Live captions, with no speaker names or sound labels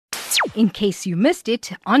in case you missed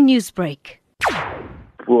it on Newsbreak.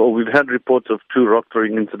 Well, we've had reports of 2 rock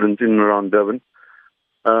throwing incidents in and around Durban.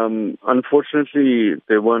 Unfortunately,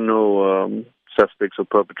 there were no suspects or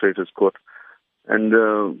perpetrators caught. And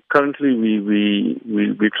currently,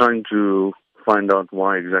 we're trying to find out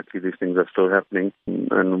why exactly these things are still happening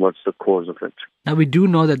and what's the cause of it. Now, we do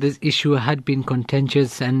know that this issue had been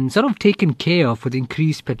contentious and sort of taken care of with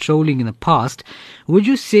increased patrolling in the past. Would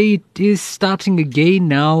you say it is starting again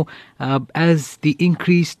now as the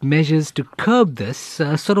increased measures to curb this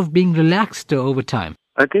sort of being relaxed over time?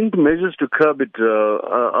 I think the measures to curb it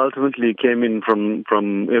ultimately came in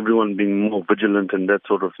from everyone being more vigilant and that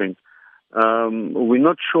sort of thing. We're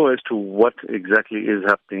not sure as to what exactly is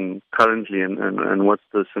happening currently and what's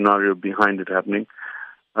the scenario behind it happening.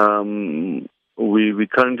 We're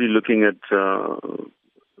currently looking at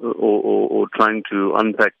or trying to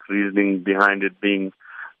unpack reasoning behind it being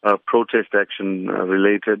protest action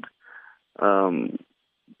related.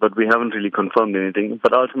 But we haven't really confirmed anything.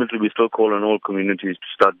 But ultimately, we still call on all communities to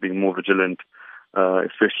start being more vigilant,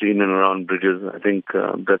 especially in and around bridges. I think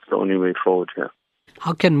that's the only way forward here.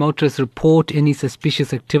 How can motorists report any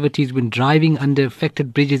suspicious activities when driving under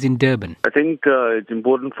affected bridges in Durban? I think it's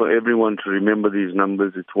important for everyone to remember these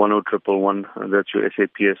numbers. It's 10111, that's your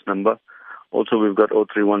SAPS number. Also, we've got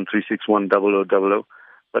 031 361 0000.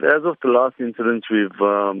 But as of the last incidents, we've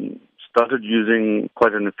started using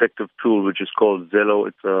quite an effective tool, which is called Zello.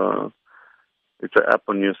 It's an app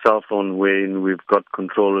on your cell phone wherein we've got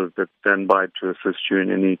controllers that stand by to assist you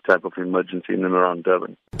in any type of emergency in and around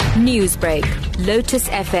Durban. Newsbreak, Lotus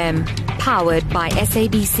FM, powered by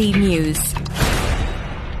SABC News.